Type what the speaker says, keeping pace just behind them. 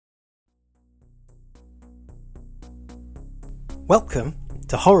Welcome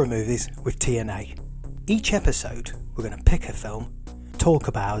to Horror Movies with TNA. Each episode, we're going to pick a film, talk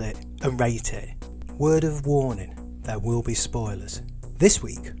about it, and rate it. Word of warning, there will be spoilers. This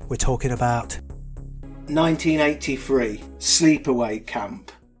week, we're talking about 1983 Sleepaway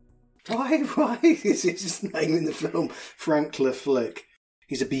Camp. Why is it just naming the film Frank LaFlick?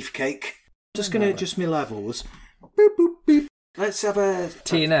 He's a beefcake. Just going to adjust my levels. Boop, boop, boop. Let's have a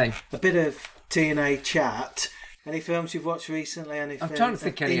bit of TNA chat. Any films you've watched recently? Anything I'm trying to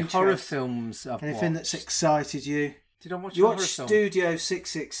think any horror films I've Anything watched. that's excited you? Did I watch You a horror watched film? Studio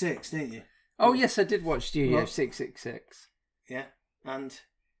 666, didn't you? Oh, yes, I did watch Studio What? 666. Yeah, and?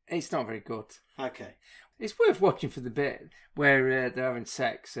 It's not very good. Okay. It's worth watching for the bit where they're having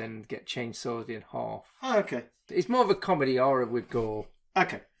sex and get chainsawed in half. Oh, okay. It's more of a comedy horror with gore.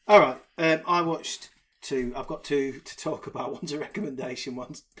 Okay. All right. I watched two. I've got two to talk about. One's a recommendation,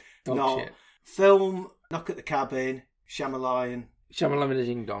 one's not. Shit. Film, Knock at the Cabin, Shyamalan. Shyamalan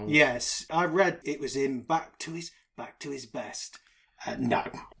Ding Dong. Yes, I read it was in Back to His Best. No.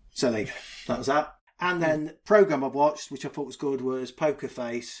 So there you go. That was that. And then program I've watched, which I thought was good, was Poker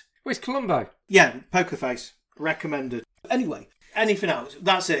Face. Where's Columbo? Yeah, Poker Face. Recommended. Anyway, anything else?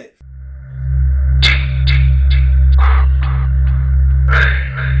 That's it.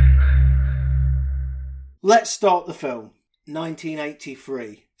 Let's start the film.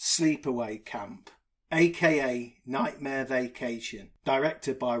 1983 Sleepaway Camp, aka Nightmare Vacation,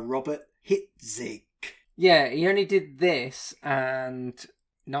 directed by Robert Hitzig. Yeah, he only did this and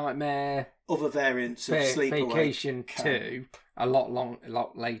Nightmare Other variants of Sleepaway Vacation Camp. 2 a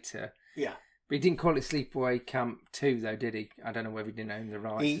lot later. Yeah. But he didn't call it Sleepaway Camp 2 though, did he? I don't know whether he didn't own the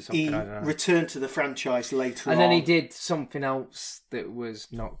rights or something. He I don't know. returned to the franchise later on. And then he did something else that was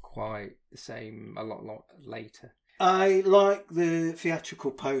not quite the same a lot later. I like the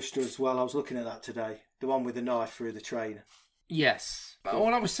theatrical poster as well. I was looking at that today. The one with the knife through the trainer. Yes. But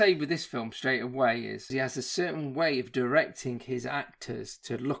all I would say with this film straight away is he has a certain way of directing his actors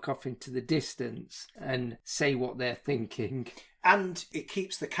to look off into the distance and say what they're thinking. And it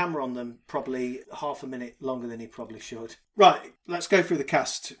keeps the camera on them probably half a minute longer than he probably should. Right, let's go through the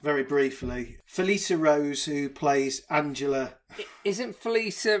cast very briefly. Felissa Rose, who plays Angela. Isn't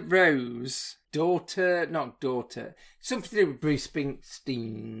Felissa Rose not daughter, something to do with Bruce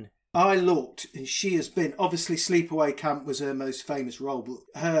Springsteen? I looked, and she has been, obviously Sleepaway Camp was her most famous role,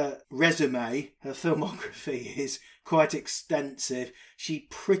 but her resume, her filmography is quite extensive. She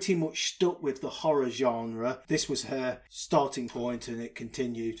pretty much stuck with the horror genre. This was her starting point, and it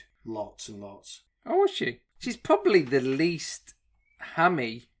continued lots and lots. Oh, was she? She's probably the least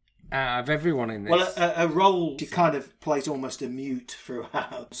hammy out of everyone in this. Well, a role she kind of plays almost a mute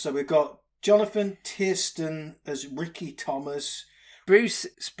throughout. So we've got Jonathan Tiersten as Ricky Thomas. Bruce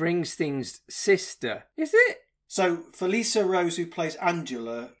Springsteen's sister, is it? So Felissa Rose, who plays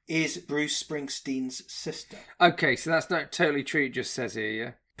Angela, is Bruce Springsteen's sister. Okay, so that's not totally true, it just says here,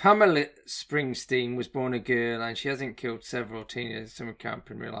 yeah? Pamela Springsteen was born a girl and she hasn't killed several teenagers in summer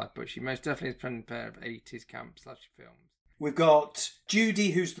camp in real life, but she most definitely has been a pair of 80s camp / films. We've got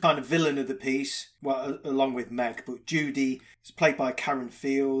Judy, who's the kind of villain of the piece, well, along with Meg, but Judy is played by Karen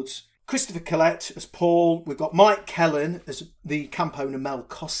Fields. Christopher Collette as Paul. We've got Mike Kellen as the camp owner Mel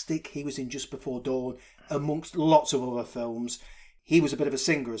Costick. He was in Just Before Dawn, amongst lots of other films. He was a bit of a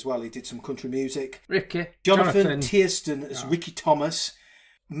singer as well. He did some country music. Jonathan Tiersten as Ricky Thomas.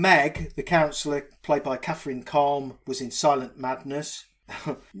 Meg, the counsellor, played by Catherine Calm, was in Silent Madness.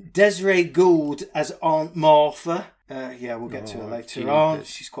 Desiree Gould as Aunt Martha. We'll get to her later on.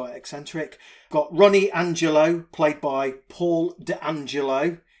 She's quite eccentric. Got Ronnie Angelo, played by Paul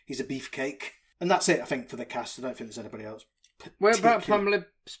D'Angelo. He's a beefcake. And that's it, I think, for the cast. I don't think there's anybody else. Where about Pamela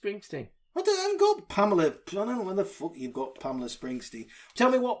Springsteen? I haven't got Pamela. I don't know when the fuck you've got Pamela Springsteen.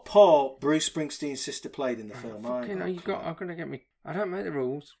 Tell me what part Bruce Springsteen's sister played in the film. I'm going to get me. I don't make the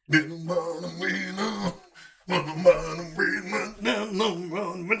rules. Bruce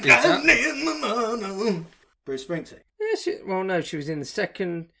Springsteen? Yeah, she was in the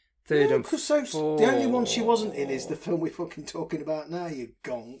second, third and fourth. The only one she wasn't in is the film we're fucking talking about now, you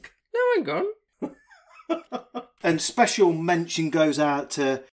gonk. No, I'm gone. And special mention goes out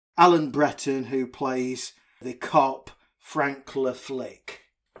to Alan Bretton, who plays the cop Frank LaFlick.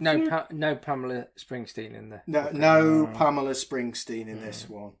 No Pamela Springsteen in there. No Pamela Springsteen in this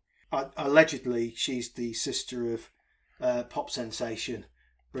one. Allegedly, she's the sister of pop sensation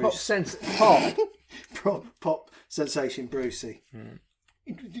Bruce. Pop sensation Brucey.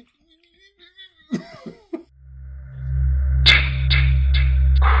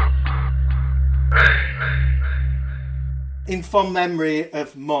 In fond memory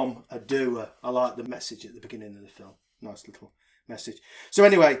of Mum, a doer. I like the message at the beginning of the film. Nice little message. So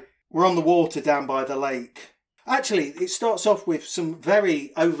anyway, we're on the water down by the lake. Actually, it starts off with some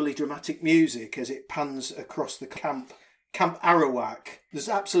very overly dramatic music as it pans across the Camp Arawak. There's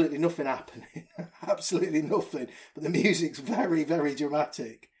absolutely nothing happening. Absolutely nothing. But the music's very, very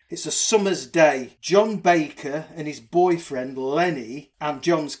dramatic. It's a summer's day. John Baker and his boyfriend Lenny and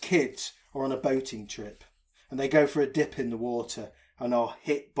John's kids are on a boating trip. And they go for a dip in the water and are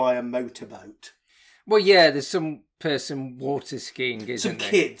hit by a motorboat. Well, yeah, there's some person water skiing, isn't there? Some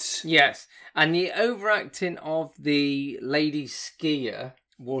kids. Yes. And the overacting of the lady skier,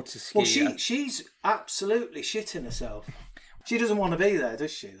 water skier. Well, she's absolutely shitting herself. She doesn't want to be there,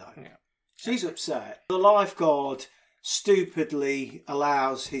 does she, though? Yeah. She's upset. The lifeguard stupidly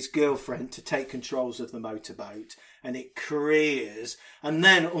allows his girlfriend to take controls of the motorboat and it careers, and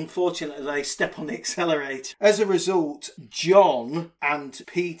then unfortunately they step on the accelerator. As a result, John and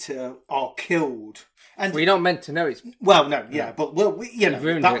Peter are killed. And you're not meant to know it's... Well, no, yeah, but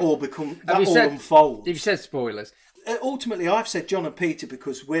that all unfolds. Have you said spoilers? Ultimately, I've said John and Peter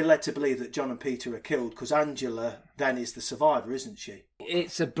because we're led to believe that John and Peter are killed because Angela then is the survivor, isn't she?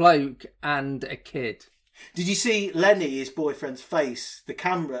 It's a bloke and a kid. Did you see Lenny, his boyfriend's face? The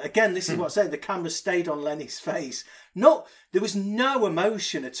camera, again, this is what I'm saying, the camera stayed on Lenny's face. There was no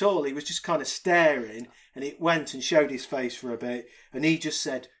emotion at all. He was just kind of staring, and it went and showed his face for a bit, and he just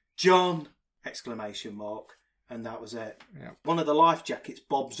said, "John!" ! And that was it. Yeah. One of the life jackets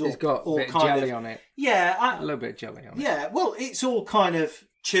bobs up. It's got a bit of jelly on it. Yeah. A little bit of jelly on it. Yeah, well, it's all kind of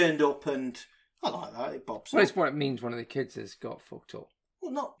churned up, and I like that. It bobs up. Well, it's what it means one of the kids has got fucked up.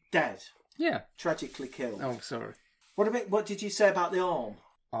 Well, not dead. Yeah. Tragically killed. Oh, sorry. What did you say about the arm?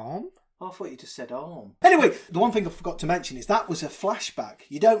 Arm? I thought you just said arm. Anyway, the one thing I forgot to mention is that was a flashback.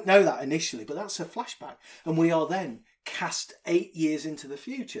 You don't know that initially, but that's a flashback. And we are then cast 8 years into the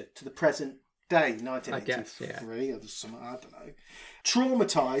future, to the present day, 1983 or something, I don't know.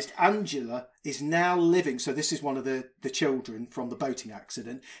 Traumatised, Angela is now living, so this is one of the children from the boating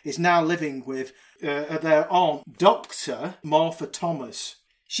accident, is now living with their aunt, Dr. Martha Thomas.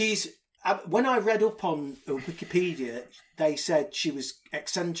 When I read up on Wikipedia, they said she was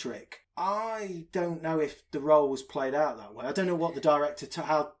eccentric. I don't know if the role was played out that way. I don't know what the director,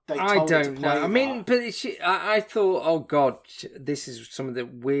 how they told her to play that. I don't know. I mean, but I thought, oh God, this is some of the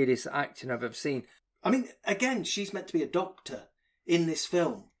weirdest acting I've ever seen. I mean, again, she's meant to be a doctor in this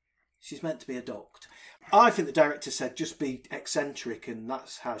film. She's meant to be a doctor. I think the director said just be eccentric, and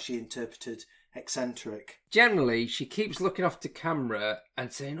that's how she interpreted eccentric. Generally, she keeps looking off the camera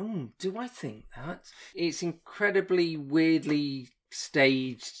and saying, "Oh, do I think that?" It's incredibly weirdly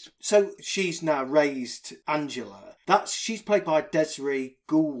staged. So she's now raised Angela. She's played by Desiree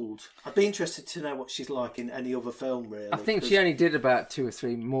Gould. I'd be interested to know what she's like in any other film, really. I think she only did about 2 or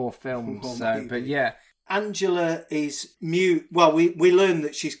 3 more films, but yeah. Angela is mute. Well, we learn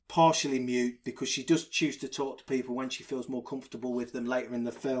that she's partially mute because she does choose to talk to people when she feels more comfortable with them later in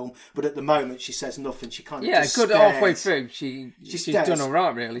the film. But at the moment, she says nothing. She kind of just good stares. Halfway through, she's done all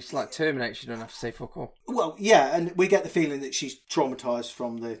right, really. She's like Terminator. She don't have to say fuck all. Well, yeah, and we get the feeling that she's traumatised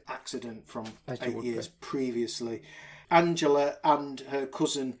from the accident from 8 years previously. Angela and her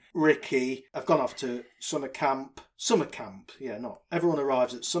cousin Ricky have gone off to summer camp. Yeah, not everyone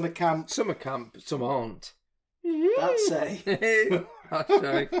arrives at summer camp. Summer camp, some aren't. That's a... That's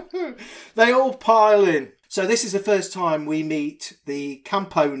right. They all pile in. So this is the first time we meet the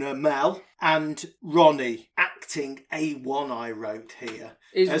camp owner, Mel, and Ronnie, acting A1, I wrote here.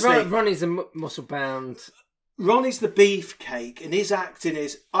 Ronnie's a muscle-bound... Ronnie's the beefcake, and his acting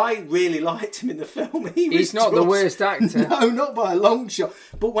is... I really liked him in the film. He's not the worst actor. No, not by a long shot.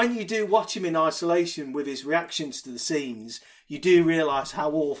 But when you do watch him in isolation with his reactions to the scenes, you do realise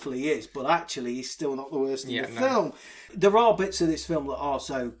how awful he is. But actually, he's still not the worst in the film. There are bits of this film that are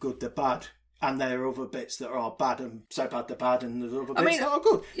so good they're bad. And there are other bits that are bad and so bad they're bad, and there's other bits that are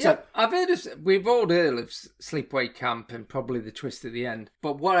good. Yeah, we've all heard of Sleepaway Camp and probably the twist at the end.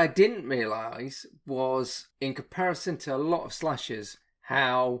 But what I didn't realise was, in comparison to a lot of slashers,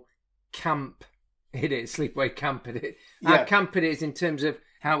 how camp it is, Sleepaway Camp it is. How camp it is in terms of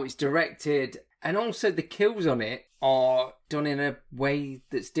how it's directed, and also the kills on it are done in a way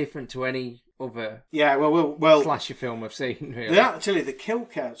that's different to any other slasher film I've seen. Really. Actually, the kill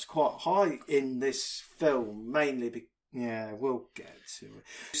count's quite high in this film, mainly we'll get to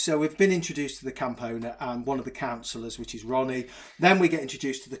it. So we've been introduced to the camp owner and one of the counsellors, which is Ronnie. Then we get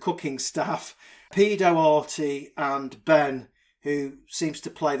introduced to the cooking staff, Pedo, Artie and Ben, who seems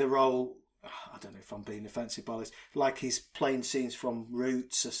to play the role... I don't know if I'm being offensive by this, like he's playing scenes from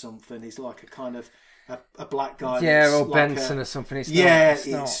Roots or something. He's like a kind of a black guy. Yeah, or like Benson or something. It's it's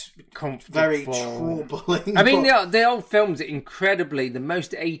not comfortable. very troubling. I mean, the old films are incredibly the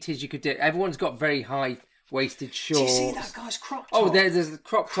most 80s you could do. Everyone's got very high-waisted shorts. Do you see that guy's crop top? Oh, there's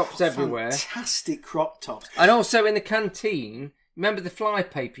crop tops everywhere. Fantastic crop tops. And also in the canteen, remember the fly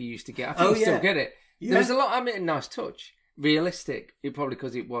paper you used to get? I think you still get it. Yeah. There was a lot, a nice touch. Realistic, probably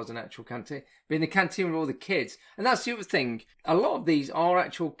because it was an actual canteen. But in the canteen with all the kids. And that's the other thing. A lot of these are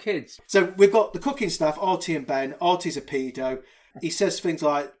actual kids. So we've got the cooking staff, Artie and Ben. Artie's a pedo. He says things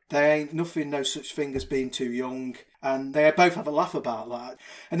like, there ain't nothing, no such thing as being too young. And they both have a laugh about that.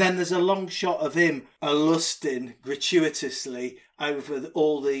 And then there's a long shot of him lusting gratuitously over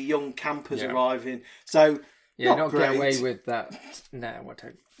all the young campers arriving. So, not get away with that. No, I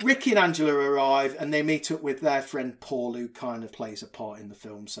don't. Ricky and Angela arrive and they meet up with their friend Paul, who kind of plays a part in the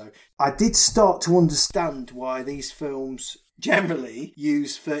film. So I did start to understand why these films generally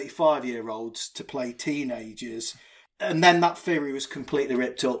use 35-year-olds to play teenagers. And then that theory was completely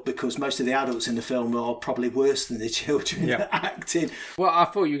ripped up because most of the adults in the film are probably worse than the children acting. Well, I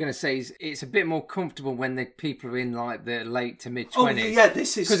thought you were going to say it's a bit more comfortable when the people are in like the late to mid-20s. Oh, yeah,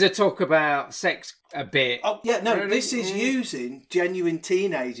 this is... Because they talk about sex a bit. Oh, yeah, no, this is using genuine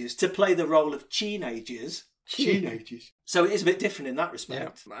teenagers to play the role of teenagers. Teenagers. So it is a bit different in that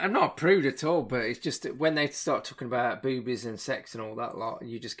respect. Yeah. I'm not a prude at all, but it's just that when they start talking about boobies and sex and all that lot,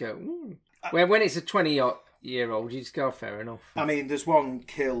 you just go, ooh. When it's a 20-year-old, you just go, fair enough. I mean, there's one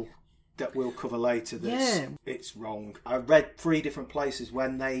kill that we'll cover later that's it's wrong. I read 3 different places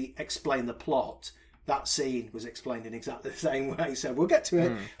when they explain the plot. That scene was explained in exactly the same way, so we'll get to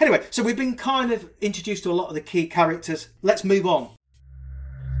it. Anyway, so we've been kind of introduced to a lot of the key characters. Let's move on.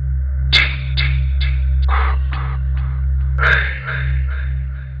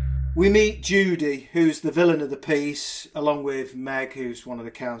 We meet Judy, who's the villain of the piece, along with Meg, who's one of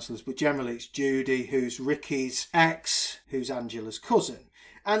the counsellors, but generally it's Judy, who's Ricky's ex, who's Angela's cousin.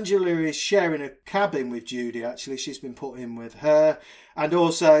 Angela is sharing a cabin with Judy, actually. She's been put in with her. And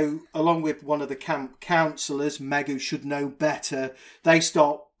also, along with one of the camp counsellors, Meg, who should know better, they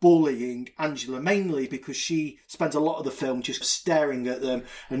start bullying Angela, mainly because she spends a lot of the film just staring at them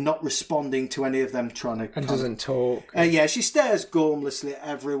and not responding to any of them trying to... And doesn't talk. She stares gormlessly at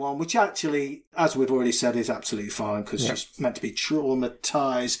everyone, which actually, as we've already said, is absolutely fine because she's meant to be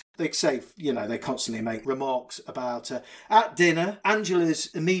traumatised. They say, they constantly make remarks about her. At dinner, Angela's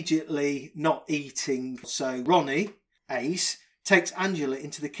immediately not eating, so Ronnie, Ace, takes Angela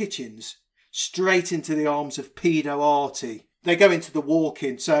into the kitchens, straight into the arms of pedo Artie. They go into the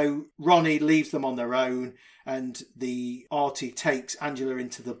walk-in, so Ronnie leaves them on their own and the Artie takes Angela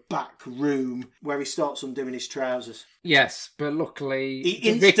into the back room where he starts undoing his trousers. Yes, but luckily... He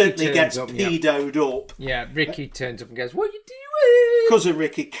instantly gets pedoed up. Yeah, Ricky turns up and goes, what are you doing? Cousin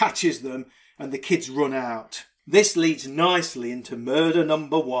Ricky catches them and the kids run out. This leads nicely into murder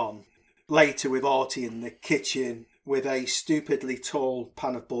number 1. Later with Artie in the kitchen with a stupidly tall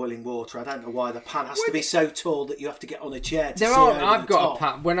pan of boiling water. I don't know why the pan has to be so tall that you have to get on a chair to see over I've the got top. a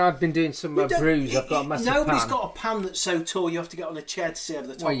pan. When I've been doing some brews, I've got a massive Nobody's pan. got a pan that's so tall you have to get on a chair to see over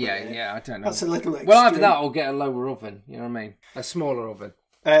the top. Well, yeah, I don't know. That's a little extreme. Well, either that or get a lower oven, you know what I mean? A smaller oven.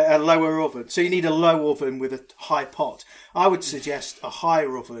 A lower oven. So you need a low oven with a high pot. I would suggest a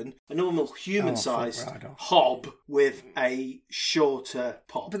higher oven, a normal human-sized hob with a shorter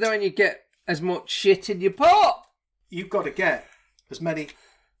pot. But then when you get as much shit in your pot... You've got to get as many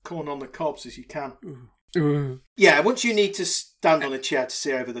corn on the cobs as you can. Ooh. Yeah, once you need to stand on a chair to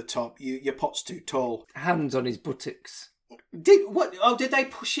see over the top, your pot's too tall. Hands on his buttocks. Did they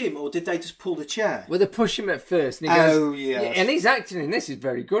push him or did they just pull the chair? Well, they push him at first. And he goes, oh, yeah. And his acting in this is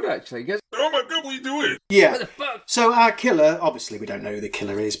very good, actually. He goes, oh my God, what are you doing? Yeah. What the fuck? So our killer, obviously we don't know who the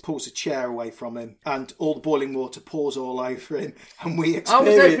killer is, pulls a chair away from him and all the boiling water pours all over him. And we experience... I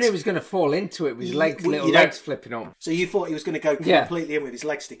was hoping he was going to fall into it with his legs flipping up. So you thought he was going to go completely in with his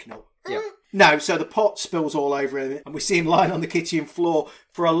legs sticking up? Yeah. No, so the pot spills all over him and we see him lying on the kitchen floor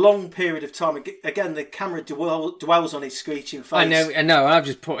for a long period of time. Again, the camera dwells on his screeching face. I know, I've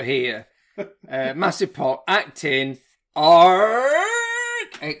just put here, massive pot, acting, arg,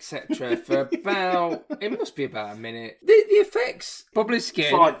 etc. for about, it must be about a minute. The effects, bubbly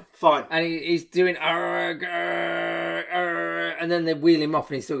skin. Fine. And he's doing arg, and then they wheel him off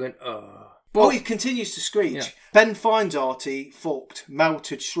and he's still going, oh. But he continues to screech. Yeah. Ben finds Artie fucked,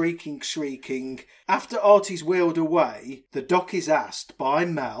 melted, shrieking. After Artie's wheeled away, the doc is asked by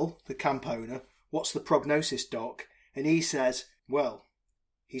Mel, the camp owner, what's the prognosis, doc? And he says, well,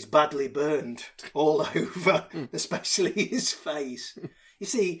 he's badly burned all over, especially his face. You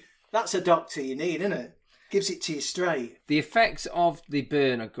see, that's a doctor you need, isn't it? Gives it to you straight. The effects of the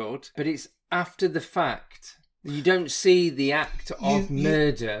burn are good, but it's after the fact. You don't see the act of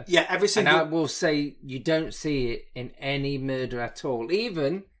murder. Yeah, every single... And I will say you don't see it in any murder at all.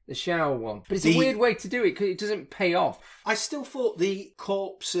 Even the shower one. But it's a weird way to do it because it doesn't pay off. I still thought the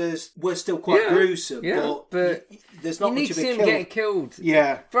corpses were still quite gruesome. Yeah, but there's not much of a kill. You need to see them getting killed.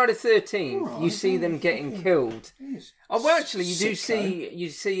 Yeah. Friday the 13th, you see them getting killed. Oh, well, actually, you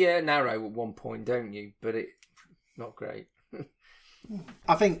see an arrow at one point, don't you? But it's not great.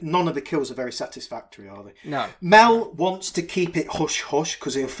 I think none of the kills are very satisfactory, are they? No. Mel wants to keep it hush-hush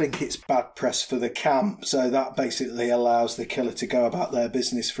because he'll think it's bad press for the camp, so that basically allows the killer to go about their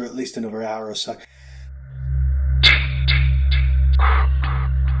business for at least another hour or so.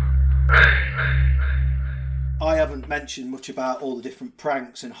 I haven't mentioned much about all the different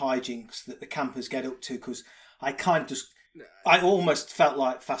pranks and hijinks that the campers get up to because I almost felt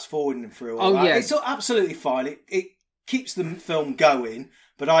like fast-forwarding them through all that. Yeah. It's absolutely fine. It keeps the film going,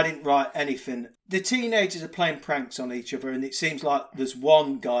 but I didn't write anything. The teenagers are playing pranks on each other, and it seems like there's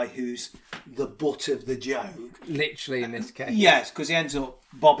one guy who's the butt of the joke. Literally, in this case. Yes, because he ends up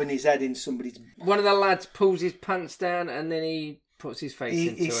bobbing his head in somebody's... One of the lads pulls his pants down, and then he puts his face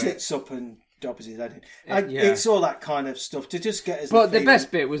into it. He sits up and dobs his head in. It's all that kind of stuff to just get us... But the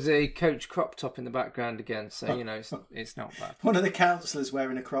best bit was a coach crop top in the background again, so, it's not bad. One of the counsellors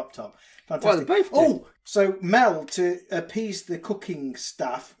wearing a crop top. Fantastic. Well, they both did. Oh, so Mel, to appease the cooking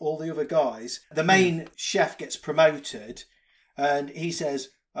staff, all the other guys, the main chef gets promoted and he says,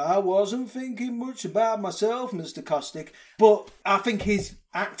 I wasn't thinking much about myself, Mr. Costick. But I think his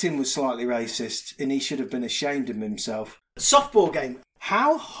acting was slightly racist and he should have been ashamed of himself. Softball game.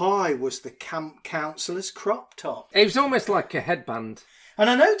 How high was the camp counsellor's crop top? It was almost like a headband. And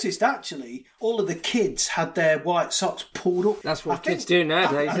I noticed, actually, all of the kids had their white socks pulled up. That's what kids do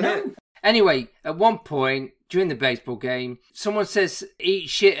nowadays, isn't it? Anyway, at one point, during the baseball game, someone says, eat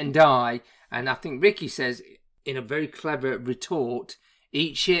shit and die. And I think Ricky says, in a very clever retort,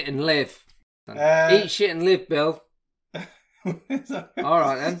 eat shit and live. Eat shit and live, Bill. All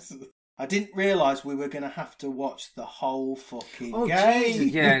right, then. I didn't realise we were going to have to watch the whole fucking game.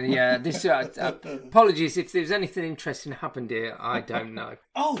 Jesus. Yeah. This, apologies if there's anything interesting happened here. I don't know.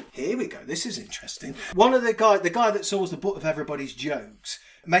 Oh, here we go. This is interesting. One of the guy that's always the butt of everybody's jokes,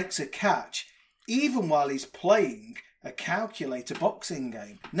 makes a catch, even while he's playing a calculator boxing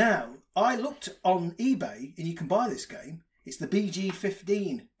game. Now, I looked on eBay, and you can buy this game. It's the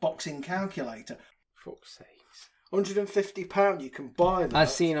BG15 boxing calculator. Fuck's sake. £150 you can buy that.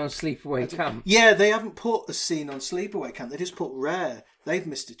 As seen on Sleepaway Camp. Yeah, they haven't put a scene on Sleepaway Camp. They just put rare. They've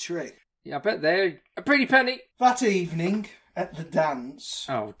missed a trick. Yeah, I bet they're a pretty penny. That evening at the dance.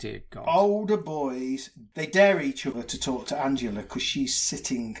 Oh, dear God. Older boys, they dare each other to talk to Angela because she's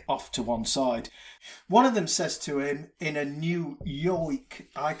sitting off to one side. One of them says to him in a New York,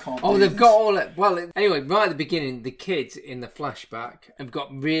 I can't Oh, they've got all that. Well, anyway, right at the beginning, the kids in the flashback have got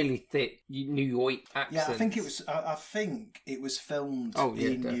really thick New York accents. Yeah, I think it was filmed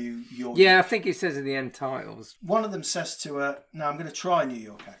in New York. Yeah, I think it says in the end titles. One of them says to her, now I'm going to try New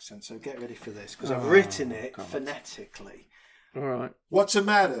York accent, so get ready for this, because I've written it phonetically. All right. What's the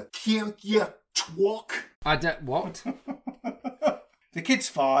matter? Can't you talk? I don't... What? The kids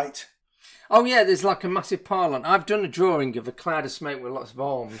fight. Oh, yeah, there's like a massive pylon. I've done a drawing of a cloud of smoke with lots of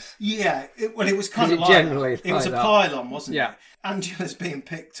arms. Yeah, it was kind of like generally that. It was a pylon, wasn't it? Angela's being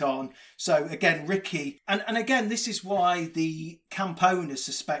picked on. So, again, Ricky... And again, this is why the camp owner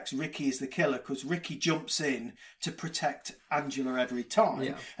suspects Ricky is the killer, because Ricky jumps in to protect Angela every time.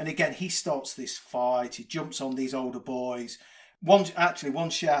 Yeah. And again, he starts this fight. He jumps on these older boys. One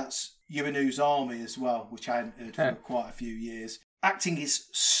shouts, "You're a News Army" as well, which I hadn't heard for quite a few years. Acting is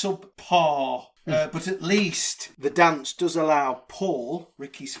subpar, but at least the dance does allow Paul,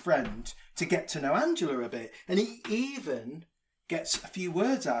 Ricky's friend, to get to know Angela a bit. And he even gets a few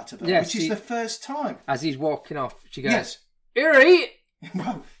words out of her, which is the first time. As he's walking off, she goes, yes. Eerie!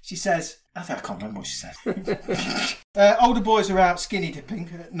 Well, she says, I can't remember what she says. Older boys are out skinny dipping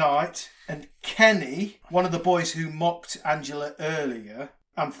at night, and Kenny, one of the boys who mocked Angela earlier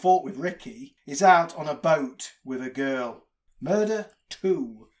and fought with Ricky, is out on a boat with a girl. Murder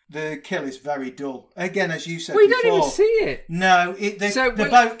 2. The kill is very dull. Again, as you said before. We don't even see it. No, the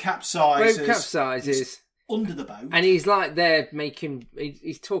boat capsizes. Boat capsizes. Under the boat. And he's like there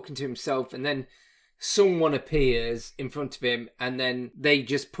he's talking to himself, and then someone appears in front of him, and then they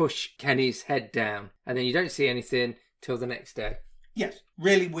just push Kenny's head down. And then you don't see anything till the next day. Yes,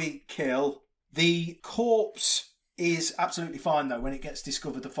 really weak kill. The corpse is absolutely fine, though, when it gets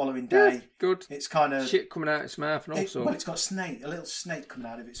discovered the following day. Yeah, good. It's kind of... shit coming out of its mouth and all sorts. Well, it's got a little snake coming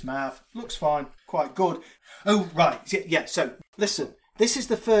out of its mouth. Looks fine. Quite good. Oh, right. Yeah, so, listen. This is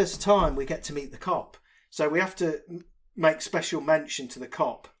the first time we get to meet the cop. So we have to make special mention to the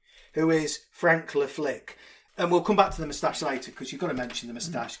cop, who is Frank LaFlick. And we'll come back to the moustache later, because you've got to mention the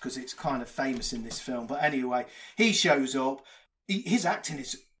moustache, because it's kind of famous in this film. But anyway, he shows up. His acting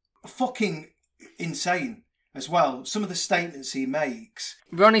is fucking insane as well. Some of the statements he makes.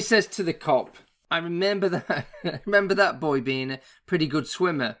 Ronnie says to the cop, I remember that boy being a pretty good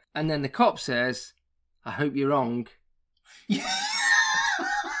swimmer. And then the cop says, I hope you're wrong.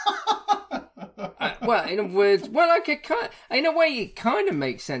 Well, in other words, in a way it kind of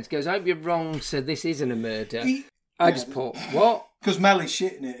makes sense. Goes, I hope you're wrong, so this isn't a murder. I just thought, what? Because Mel is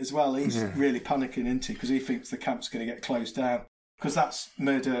shitting it as well. He's really panicking, isn't he? Because he thinks the camp's going to get closed down. Because that's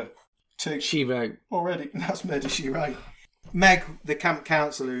murder too. She wrote. Already, that's murder she wrote. Meg, the camp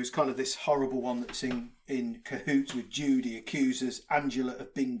counsellor, who's kind of this horrible one that's in cahoots with Judy, accuses Angela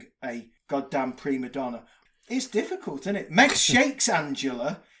of being a goddamn prima donna. It's difficult, isn't it? Meg shakes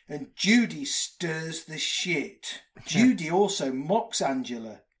Angela and Judy stirs the shit. Judy also mocks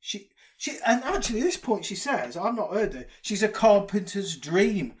Angela. And actually at this point she says, I've not heard her, she's a carpenter's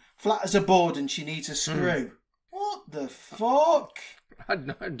dream. Flat as a board and she needs a screw. What the fuck? I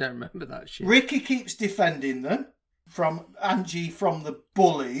don't remember that shit. Ricky keeps defending them from the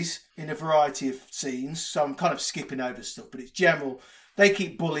bullies in a variety of scenes. So I'm kind of skipping over stuff, but it's general. They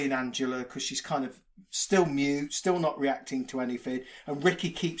keep bullying Angela because she's kind of still mute, still not reacting to anything. And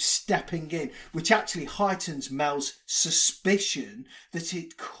Ricky keeps stepping in, which actually heightens Mel's suspicion that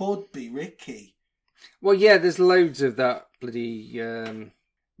it could be Ricky. Well, yeah, there's loads of that bloody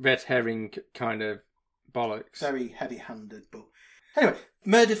red herring kind of bollocks. Very heavy-handed, but... Anyway,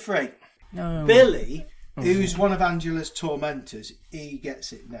 murder-free. No. Billy, who's one of Angela's tormentors, he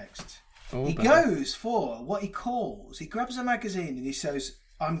gets it next. He goes for what he calls... He grabs a magazine and he says,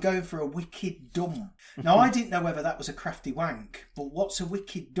 I'm going for a wicked dump. Now, I didn't know whether that was a crafty wank, but what's a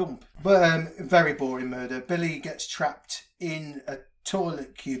wicked dump? But very boring murder. Billy gets trapped in a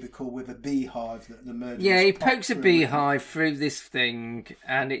toilet cubicle with a beehive that the murderer... Yeah, he pokes a beehive through this thing,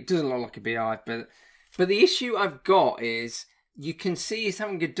 and it doesn't look like a beehive, but the issue I've got is you can see he's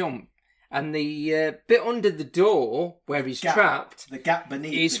having a dump, and the bit under the door where he's trapped, the gap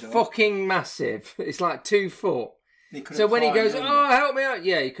beneath, is fucking massive. It's like 2 foot. So when he goes, under. "Oh, help me out!"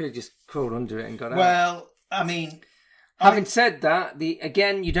 Yeah, he could have just crawled under it and got out. Well, I mean, having said that,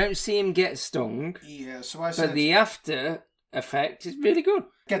 again, you don't see him get stung. Yeah, so I said, but the after effect is really good.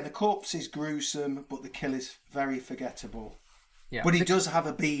 Again, the corpse is gruesome, but the kill is very forgettable. Yeah, but he does have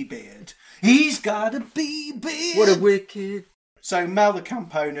a bee beard. He's got a bee beard. What a wicked. So Mel, the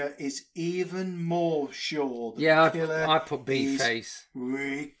camp owner, is even more sure that the killer I put bee face.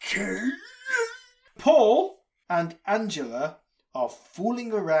 Wicked. Paul and Angela are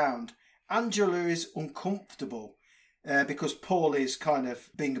fooling around. Angela is uncomfortable because Paul is kind of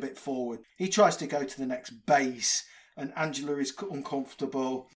being a bit forward. He tries to go to the next base and Angela is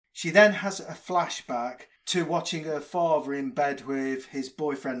uncomfortable. She then has a flashback to watching her father in bed with his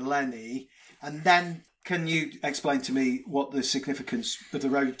boyfriend Lenny. And then, can you explain to me what the significance of the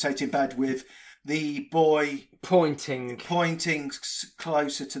rotating bed with the boy pointing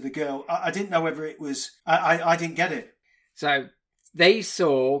closer to the girl? I didn't know whether it was... I didn't get it. So they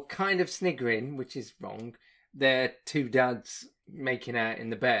saw, kind of sniggering, which is wrong, their 2 dads making out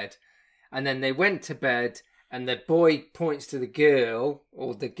in the bed. And then they went to bed and the boy points to the girl,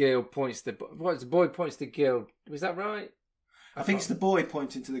 or the girl points to... What, the boy points to the girl. Was that right? I think it's the boy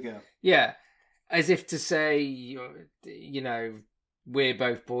pointing to the girl. Yeah. As if to say, you know, we're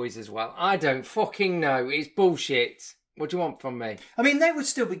both boys as well. I don't fucking know. It's bullshit. What do you want from me? I mean, they would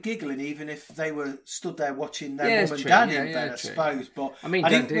still be giggling even if they were stood there watching their mum and dad in bed, I suppose. But I mean, I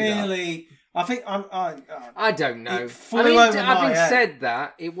didn't really... I think I don't know. Having said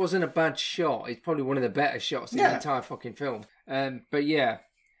that, it wasn't a bad shot. It's probably one of the better shots in the entire fucking film. But yeah,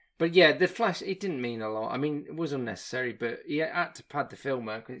 the flash, it didn't mean a lot. I mean, it was unnecessary, but he had to pad the film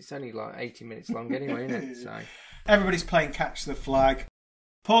out because it's only like 80 minutes long anyway, isn't it? So everybody's playing catch the flag.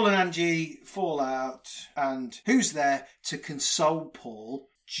 Paul and Angie fall out, and who's there to console Paul?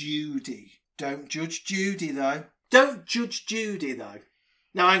 Judy. Don't judge Judy, though.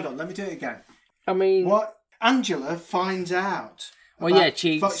 Now, hang on, let me do it again. I mean... What? Angela finds out. Well, yeah,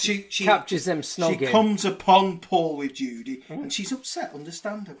 she captures them snogging. She comes upon Paul with Judy, and she's upset,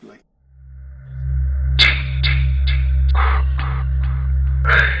 understandably.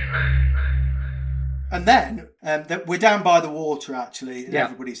 And then, we're down by the water, actually, and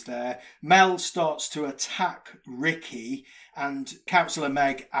everybody's there. Mel starts to attack Ricky, and Councillor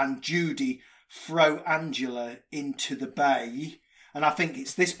Meg and Judy throw Angela into the bay. And I think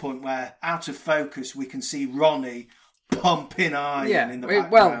it's this point where, out of focus, we can see Ronnie pumping iron Yeah, in the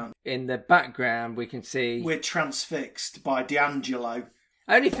background. well, in the background we can see... We're transfixed by D'Angelo.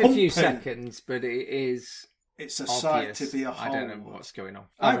 Only for a pumping. few seconds, but it is... It's a obvious. sight to behold. I don't know what's going on.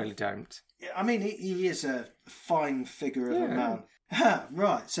 I really don't. I mean, he is a fine figure of a man.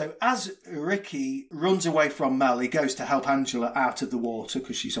 Right, so as Ricky runs away from Mel, he goes to help Angela out of the water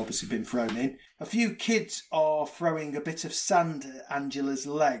because she's obviously been thrown in. A few kids are throwing a bit of sand at Angela's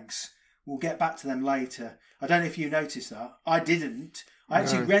legs. We'll get back to them later. I don't know if you noticed that. I didn't. I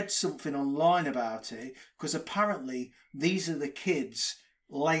actually read something online about it because apparently these are the kids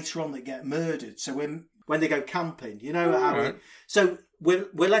later on that get murdered. So when they go camping, you know how so we're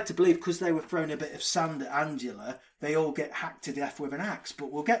led to believe because they were throwing a bit of sand at Angela, they all get hacked to death with an axe.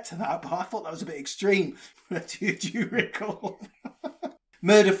 But we'll get to that. But I thought that was a bit extreme. Do you recall?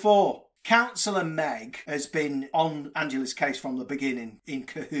 Murder 4. Counsellor Meg has been on Angela's case from the beginning, in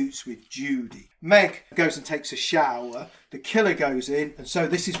cahoots with Judy. Meg goes and takes a shower. The killer goes in, and so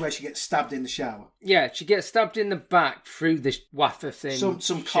this is where she gets stabbed in the shower. Yeah, she gets stabbed in the back through the wafer thing. Some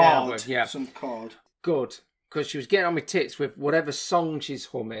shower. card. Yeah. Some card. Good. Because she was getting on my tits with whatever song she's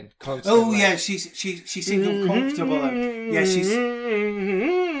humming constantly. Oh, yeah, she seemed uncomfortable. Yeah, she's...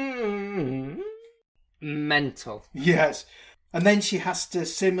 mental. Yes. And then she has to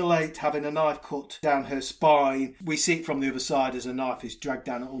simulate having a knife cut down her spine. We see it from the other side as a knife is dragged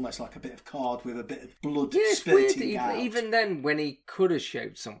down almost like a bit of card with a bit of blood spurting out. Even then, when he could have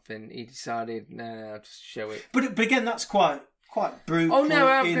showed something, he decided, no, I'll just show it. But again, that's quite brutal. Oh no,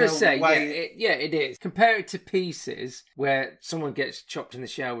 I'm going to say, way. it is. Compare it to Pieces, where someone gets chopped in the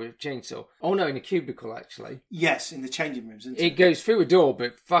shower with a chainsaw. Oh no, in a cubicle, actually. Yes, in the changing rooms, isn't it? It goes through a door,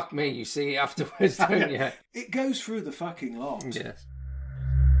 but fuck me, you see it afterwards, don't you? It goes through the fucking lot. Yes.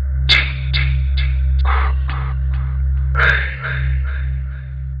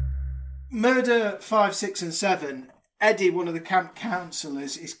 Murder 5, 6 and 7. Eddie, one of the camp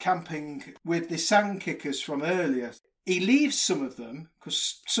counsellors, is camping with the sand kickers from earlier. He leaves some of them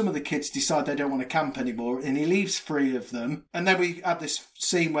because some of the kids decide they don't want to camp anymore, and he leaves 3 of them. And then we have this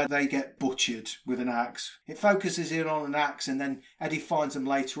scene where they get butchered with an axe. It focuses in on an axe, and then Eddie finds them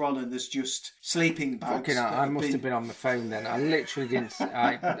later on, and there's just sleeping bags. Fucking hell, I must have been on the phone then. I literally didn't.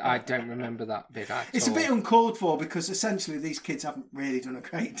 I don't remember that bit at It's all. a bit uncalled for because essentially these kids haven't really done a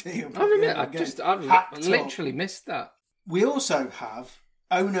great deal. I remember. I literally missed that. We also have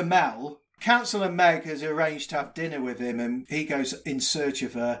owner Mel. Counsellor Meg has arranged to have dinner with him, and he goes in search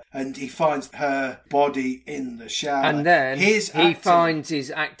of her, and he finds her body in the shower. And then he finds his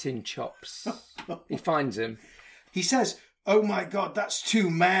acting chops. He finds him. He says, "Oh my God, that's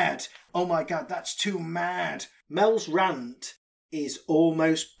too mad. Oh my God, that's too mad." Mel's rant is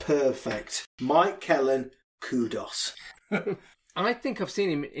almost perfect. Mike Kellen, kudos. I think I've seen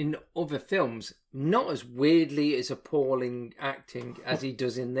him in other films, not as weirdly as appalling acting as he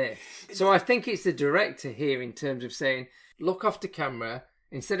does in this. So I think it's the director here in terms of saying, look off the camera,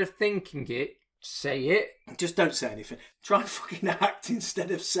 instead of thinking it, say it. Just don't say anything. Try and fucking act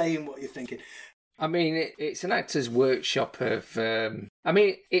instead of saying what you're thinking. I mean, it's an actor's workshop of...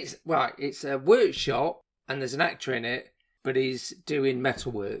 it's a workshop and there's an actor in it, but he's doing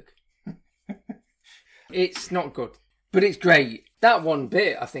metalwork. It's not good. But it's great. That one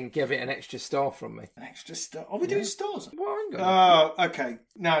bit, I think, gave it an extra star from me. An extra star? Are we doing stars? Well, I'm gonna... Oh, okay.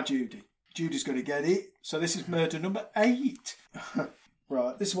 Now Judy. Judy's going to get it. So this is murder number 8.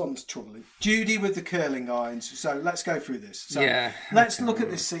 Right, this one's troubling. Judy with the curling irons. So let's go through this. So let's look at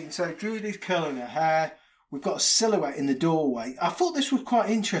this scene. So Judy's curling her hair. We've got a silhouette in the doorway. I thought this was quite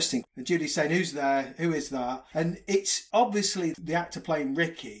interesting. And Judy's saying, "Who's there? Who is that?" And it's obviously the actor playing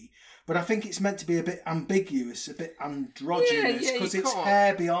Ricky. But I think it's meant to be a bit ambiguous, a bit androgynous, because it's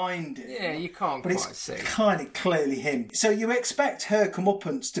hair behind it. Yeah, you can't quite see. But it's kind of clearly him. So you expect her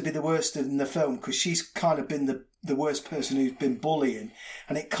comeuppance to be the worst in the film, because she's kind of been the worst person who's been bullying.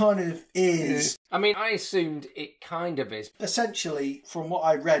 And it kind of is. I mean, I assumed it kind of is. Essentially, from what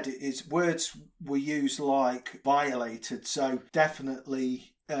I read, it is words were used like violated. So definitely...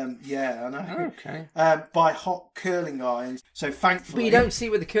 I know. Okay. By hot curling irons. So thankfully... But you don't see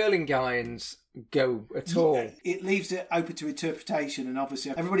where the curling irons go at all. It leaves it open to interpretation, and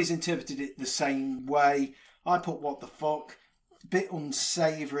obviously everybody's interpreted it the same way. I put what the fuck. A bit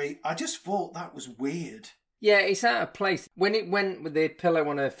unsavoury. I just thought that was weird. Yeah, it's out of place. When it went with the pillow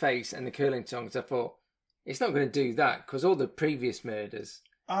on her face and the curling tongs, I thought, it's not going to do that, because all the previous murders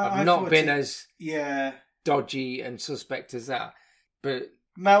have not been as dodgy and suspect as that. But...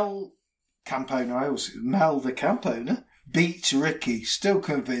 Mel the camp owner, beats Ricky, still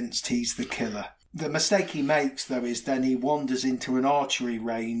convinced he's the killer. The mistake he makes, though, is then he wanders into an archery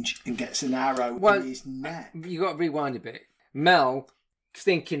range and gets an arrow in his neck. You got to rewind a bit. Mel,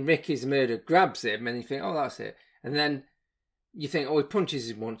 thinking Ricky's murder, grabs him, and you think, oh, that's it. And then you think, oh, he punches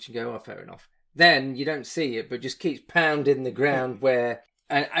him once, and you go, oh, fair enough. Then you don't see it, but just keeps pounding the ground where...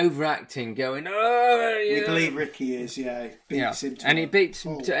 And overacting, going, oh, yeah. We believe Ricky is, beats him to and he beats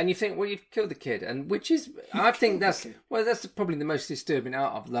him to, and you think, well, you've killed the kid, and which is, I think that's probably the most disturbing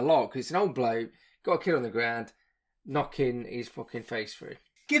out of the lot, because it's an old bloke, got a kid on the ground, knocking his fucking face through.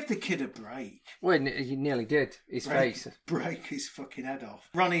 Give the kid a break. Well, he nearly did, his face. Break his fucking head off.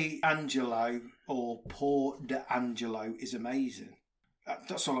 Ronnie Angelo, or Paul D'Angelo, is amazing.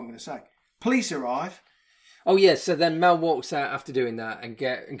 That's all I'm going to say. Police arrive. Oh, yes, so then Mel walks out after doing that and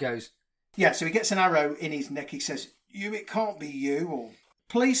goes... Yeah, so he gets an arrow in his neck. He says, it can't be you. Or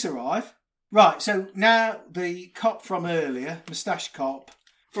police arrive. Right, so now the cop from earlier, moustache cop,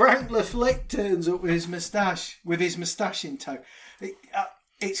 Frank LaFlick turns up with his moustache in tow.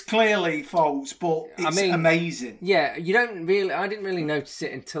 It's clearly false, but it's amazing. Yeah, I didn't really notice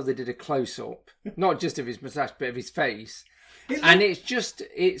it until they did a close-up. Not just of his moustache, but of his face.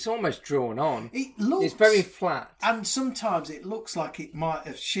 It's almost drawn on. It's very flat. And sometimes it looks like it might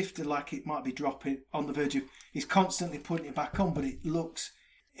have shifted, like it might be dropping on the verge of... He's constantly putting it back on, but it looks...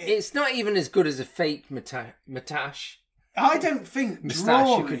 It's not even as good as a fake moustache. I don't think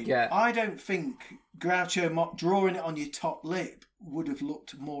moustache you could get. I don't think Groucho Marx drawing it on your top lip would have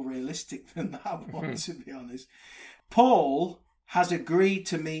looked more realistic than that one, to be honest. Paul has agreed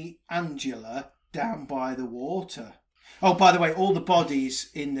to meet Angela down by the water. Oh, by the way, all the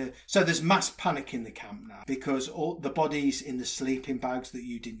bodies so there's mass panic in the camp now because all the bodies in the sleeping bags that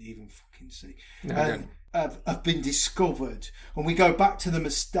you didn't even fucking see have been discovered. And we go back to the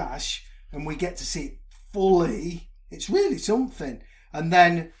moustache and we get to see it fully. It's really something. And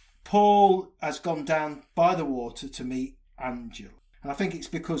then Paul has gone down by the water to meet Angela. And I think it's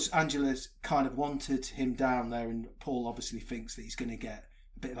because Angela's kind of wanted him down there, and Paul obviously thinks that he's going to get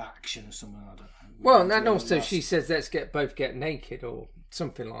a bit of action or something. I don't know. Well, and also she says, let's both get naked or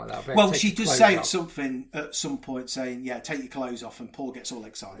something like that. Well, she does say something at some point saying, yeah, take your clothes off, and Paul gets all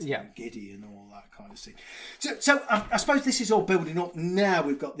excited and giddy and all that kind of thing. So I suppose this is all building up. Now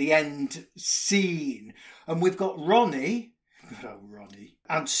we've got the end scene, and we've got Ronnie, good old Ronnie,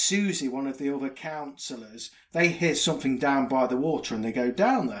 and Susie, one of the other counsellors. They hear something down by the water and they go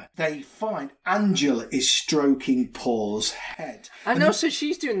down there. They find Angela is stroking Paul's head. And also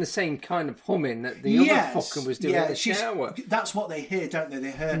she's doing the same kind of humming that the other fucker was doing in the shower. That's what they hear, don't they?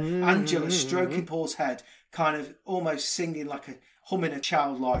 They hear Angela stroking Paul's head, kind of almost singing humming a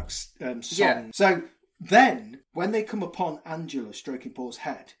childlike song. Yeah. So then, when they come upon Angela stroking Paul's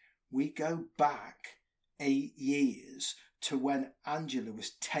head, we go back 8 years to when Angela was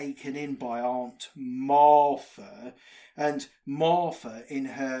taken in by Aunt Martha, and Martha in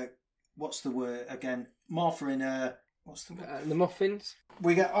her, what's the word again? Martha in her, what's the word? The muffins.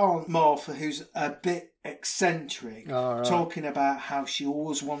 We get Aunt Martha, who's a bit eccentric, talking about how she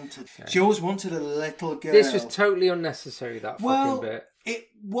always wanted a little girl. This was totally unnecessary, that fucking bit. It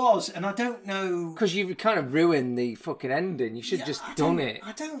was, and I don't know... Because you've kind of ruined the fucking ending. You should just done it.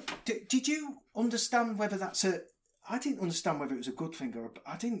 Did you understand whether that's a... I didn't understand whether it was a good thing or...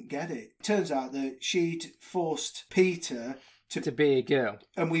 I didn't get it. Turns out that she'd forced Peter to be a girl.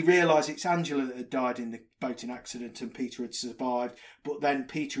 And we realise it's Angela that had died in the boating accident and Peter had survived, but then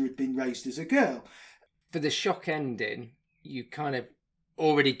Peter had been raised as a girl. For the shock ending, you kind of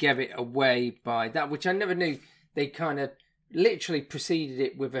already gave it away by that, which I never knew. They kind of literally preceded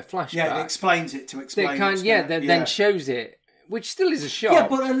it with a flashback. Yeah, it explains it to explain it. Then shows it, which still is a shock. Yeah,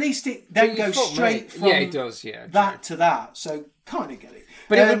 but at least it then goes straight from it does, that to that, so kind of get it.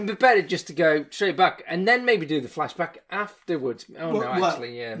 But it would be better just to go straight back and then maybe do the flashback afterwards. Maybe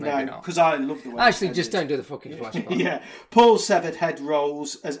not. Because I love the way just don't do the fucking flashback. Yeah, Paul's severed head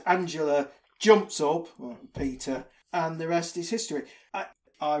rolls as Angela jumps up, Peter, and the rest is history.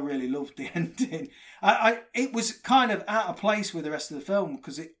 I really loved the ending. It was kind of out of place with the rest of the film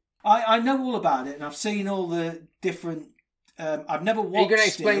because I know all about it and I've seen all the different. I've never watched. Are you going to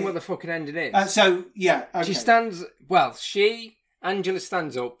explain what the fucking ending is? Okay. She stands. Well, Angela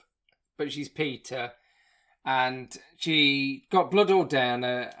stands up, but she's Peter, and she got blood all down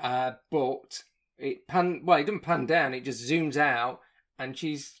her butt. It doesn't pan down. It just zooms out, and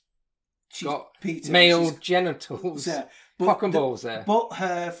she's got Peter, male genitals, cock and balls there. But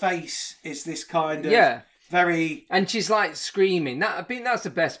her face is this kind of very, and she's like screaming. That's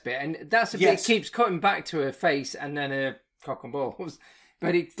the best bit, and that's the bit. It keeps cutting back to her face and then her cock and balls,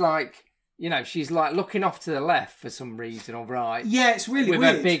 but it's like You know, she's like looking off to the left for some reason, or right. Yeah, it's really with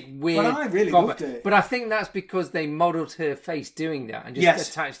weird. a big weird. But I really bobber. loved it. But I think that's because they modelled her face doing that and just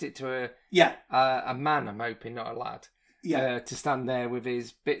attached it to a man. I'm hoping, not a lad. Yeah, to stand there with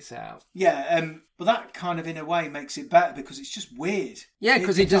his bits out. Yeah, but that kind of in a way makes it better because it's just weird. Yeah,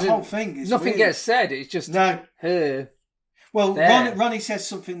 because it doesn't. The whole thing is nothing weird. Gets said. It's just her. Well, Ronnie says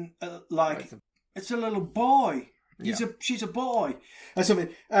something like, "It's a little boy. She's a boy," or something.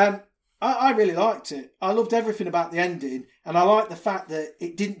 I really liked it. I loved everything about the ending, and I liked the fact that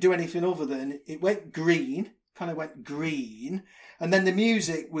it didn't do anything other than it went green, and then the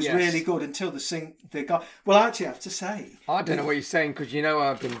music was really good until the guy. Well, I actually have to say, I don't know what you're saying because you know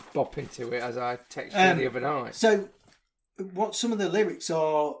I've been bopping to it as I texted you the other night. So, what some of the lyrics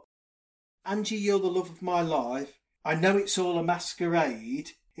are: "Angie, you're the love of my life. I know it's all a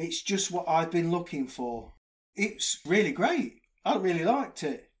masquerade. It's just what I've been looking for." It's really great. I really liked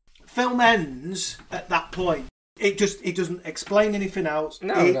it. Film ends at that point. It doesn't explain anything else.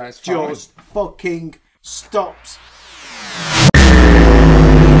 No, it that's just fucking stops.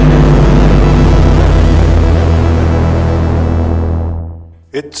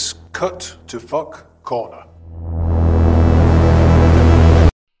 It's cut to fuck corner.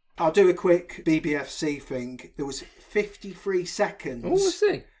 I'll do a quick BBFC thing. There was 53 seconds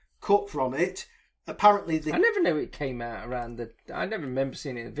cut from it. Apparently, I never knew it came out around I never remember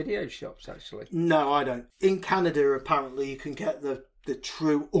seeing it in video shops, actually. No, I don't. In Canada, apparently, you can get the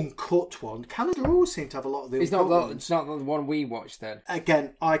true uncut one. Canada always seem to have a lot of the uncut ones. It's not the one we watched then.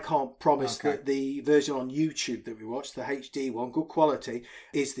 Again, I can't promise that the version on YouTube that we watched, the HD one, good quality,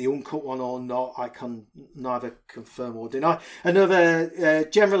 is the uncut one or not. I can neither confirm or deny.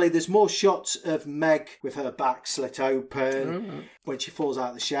 Generally, there's more shots of Meg with her back slit open when she falls out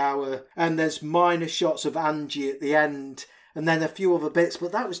of the shower. And there's minor shots of Angie at the end. And then a few other bits,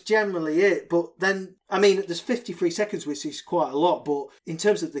 but that was generally it. But then, I mean, there's 53 seconds, which is quite a lot. But in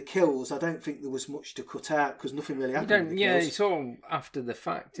terms of the kills, I don't think there was much to cut out because nothing really happened. It's all after the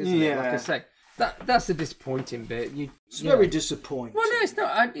fact, isn't it? Like I say, that's the disappointing bit. It's very disappointing. Well, no, it's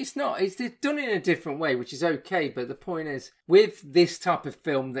not. It's not. It's done in a different way, which is okay. But the point is, with this type of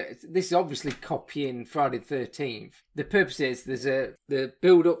film, this is obviously copying Friday the 13th. The purpose is there's the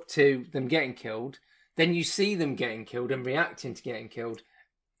build up to them getting killed. Then you see them getting killed and reacting to getting killed.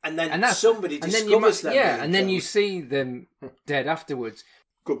 And then somebody discovers them. Yeah, and then you see them dead afterwards.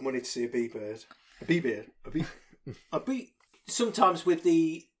 Good money to see a bee-bird. A bee. Sometimes with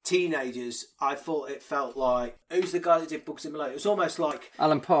the teenagers, I thought it felt like, who's the guy that did Bugsy Malone? It was almost like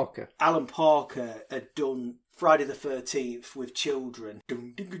Alan Parker. Alan Parker had done Friday the 13th with children.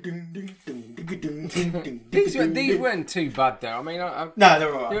 These weren't too bad, though. I mean, no,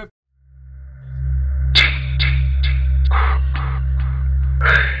 they're all right.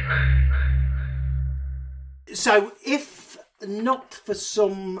 So, if not for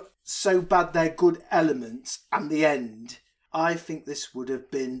some so bad they're good elements and the end, I think this would have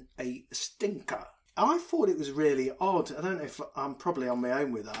been a stinker. I thought it was really odd. I don't know if I'm probably on my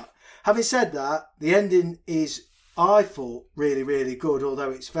own with that. Having said that, the ending is, I thought, really, really good,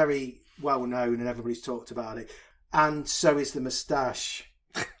 although it's very well known and everybody's talked about it. And so is the moustache.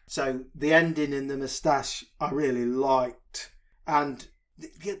 So the ending in the moustache I really liked. And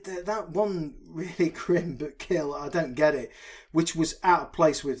that one really grim but kill, I don't get it, which was out of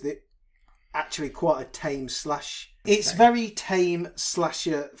place with it. Actually quite a tame slash. It's very tame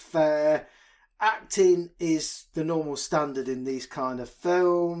slasher fare. Acting is the normal standard in these kind of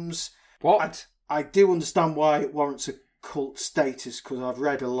films. What? I do understand why it warrants a cult status because I've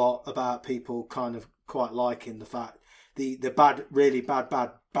read a lot about people kind of quite liking the fact the bad, really bad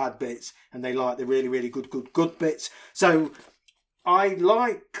bits, and they like the really, really good bits. So I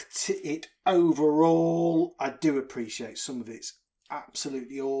liked it overall. I do appreciate some of it's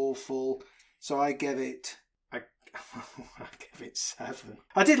absolutely awful. So I give it 7.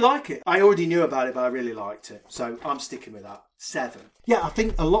 I did like it. I already knew about it, but I really liked it. So I'm sticking with that. 7. Yeah, I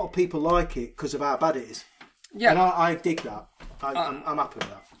think a lot of people like it because of how bad it is. Yeah. And I dig that. I'm happy with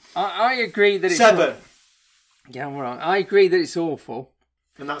that. I agree that it's... 7. Yeah, all right. I agree that it's awful.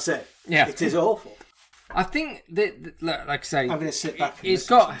 And that's it. Yeah. It is awful. I think that, like I say... I'm going to sit back and it's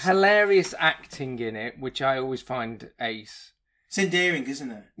got hilarious acting in it, which I always find ace. It's endearing,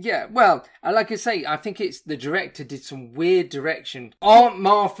 isn't it? Yeah, well, like I say, I think it's the director did some weird direction. Aunt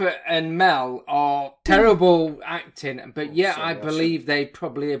Martha and Mel are terrible acting, but I believe they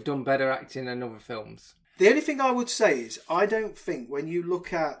probably have done better acting in other films. The only thing I would say is I don't think when you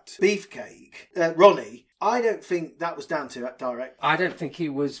look at Beefcake, Ronnie, I don't think that was down to that direct. I don't think he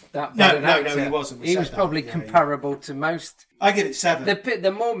was that bad an actor. No, he wasn't. He was probably comparable to most. I give it 7.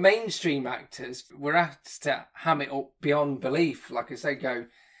 The more mainstream actors were asked to ham it up beyond belief. Like I say, go,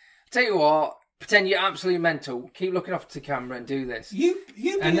 tell you what, pretend you're absolutely mental, keep looking off to the camera and do this. You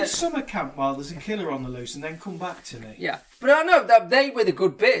be at summer camp while there's a killer on the loose and then come back to me. Yeah, but I know that they were the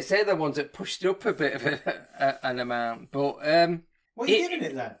good bits. They're the ones that pushed it up a bit of an amount. But what are you giving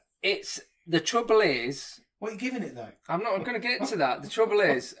it then? The trouble is... What are you giving it, though? I'm not going to get into that. The trouble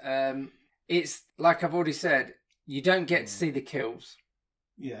is, it's like I've already said, you don't get to see the kills.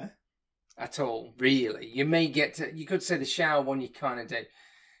 Yeah. At all, really. You may get to... You could say the shower one you kind of do.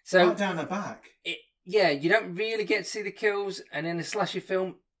 So right down the back. You don't really get to see the kills. And in a slasher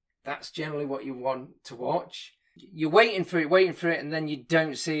film, that's generally what you want to watch. You're waiting for it, and then you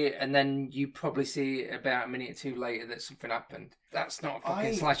don't see it, and then you probably see it about a minute or two later that something happened. That's not a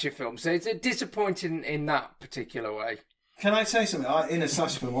fucking slasher film. So it's disappointing in that particular way. Can I say something? In a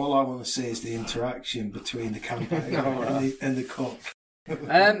slasher film, all I want to see is the interaction between the camper and the cook. But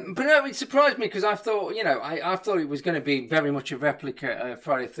no, it surprised me because I thought, I thought it was going to be very much a replica of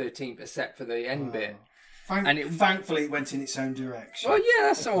Friday the 13th, except for the end bit. Thankfully, it went in its own direction. Well, yeah,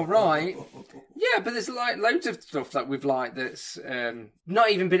 that's all right. Yeah, but there's like loads of stuff that we've liked that's not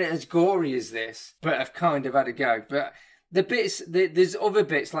even been as gory as this, but have kind of had a go. But the bits, there's other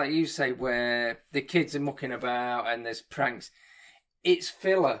bits, like you say, where the kids are mucking about and there's pranks. It's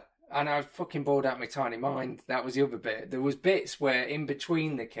filler. And I was fucking bored out of my tiny mind. That was the other bit. There was bits where in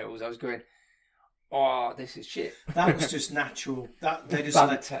between the kills, I was going, oh, this is shit. That was just natural. They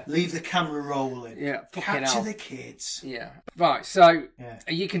just leave the camera rolling. Yeah, capture the kids. Yeah. Right, so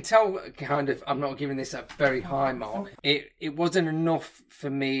you can tell kind of, I'm not giving this a very high mark. It wasn't enough for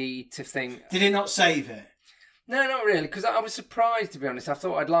me to think... Did it not save it? No, not really, because I was surprised, to be honest. I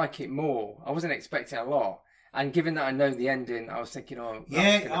thought I'd like it more. I wasn't expecting a lot. And given that I know the ending, I was thinking,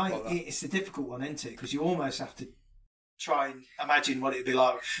 it's a difficult one, isn't it? Because you almost have to try and imagine what it'd be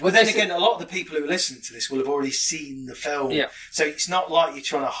like. Well, then again, a lot of the people who are listening to this will have already seen the film. Yeah. So it's not like you're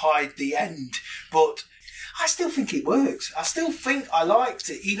trying to hide the end. But I still think it works. I still think I liked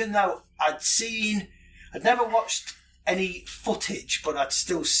it, even though I'd never watched any footage, but I'd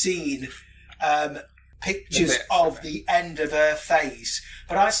still seen pictures of the end of her face.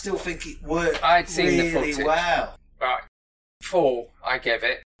 But I still think it worked really well. Right. 4, I gave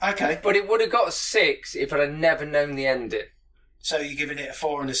it. Okay. But it would have got a 6 if I'd never known the ending. So you're giving it a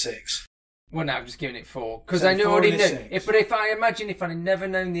 4 and a 6? Well, no, I'm just giving it 4. Because I already knew. But if I had never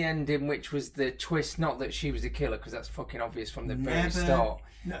known the ending, which was the twist, not that she was the killer, because that's fucking obvious from the very start.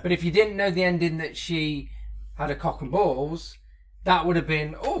 No. But if you didn't know the ending that she had a cock and balls, that would have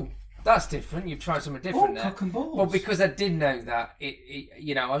been, that's different. You've tried something different there. Cock and balls. Well, because I did know that,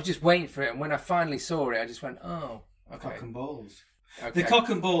 I was just waiting for it, and when I finally saw it, I just went, oh, okay. Cock and balls. Okay. The cock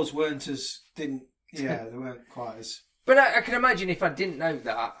and balls they weren't quite as... But I can imagine if I didn't know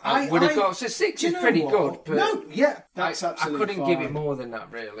that, I would have got... So 6 is pretty good, but... No, yeah, that's absolutely I couldn't give it more than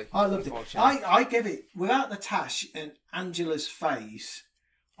that, really. I loved it. I give it, without the tash and Angela's face,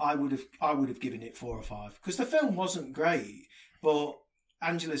 I would have given it 4 or 5. Because the film wasn't great, but...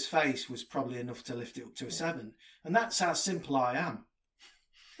 Angela's face was probably enough to lift it up to a 7. And that's how simple I am.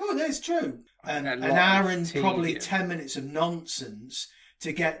 Oh, that's true. An hour and probably 10 minutes of nonsense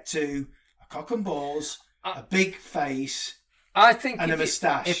to get to a cock and balls, a big face, and a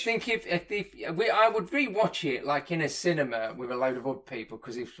moustache. I would re-watch it like in a cinema with a load of other people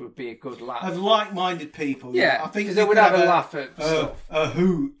because it would be a good laugh. Of like-minded people. Yeah, I think because they would have a laugh at stuff. A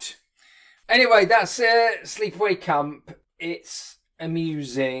hoot. Anyway, that's Sleepaway Camp. It's...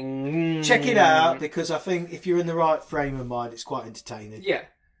 amusing. Check it out because I think if you're in the right frame of mind, it's quite entertaining. Yeah,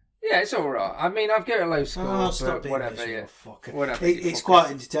 it's all right. I mean, I've got a low score, but whatever. Yeah, whatever. It's quite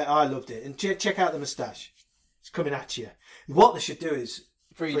entertaining. I loved it, and check out the moustache. It's coming at you. What they should do is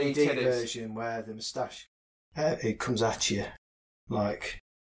 3D version where the moustache it comes at you like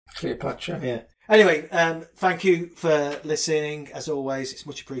Cleopatra. Yeah. Anyway, thank you for listening. As always, it's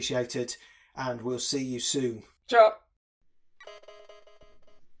much appreciated, and we'll see you soon. Ciao.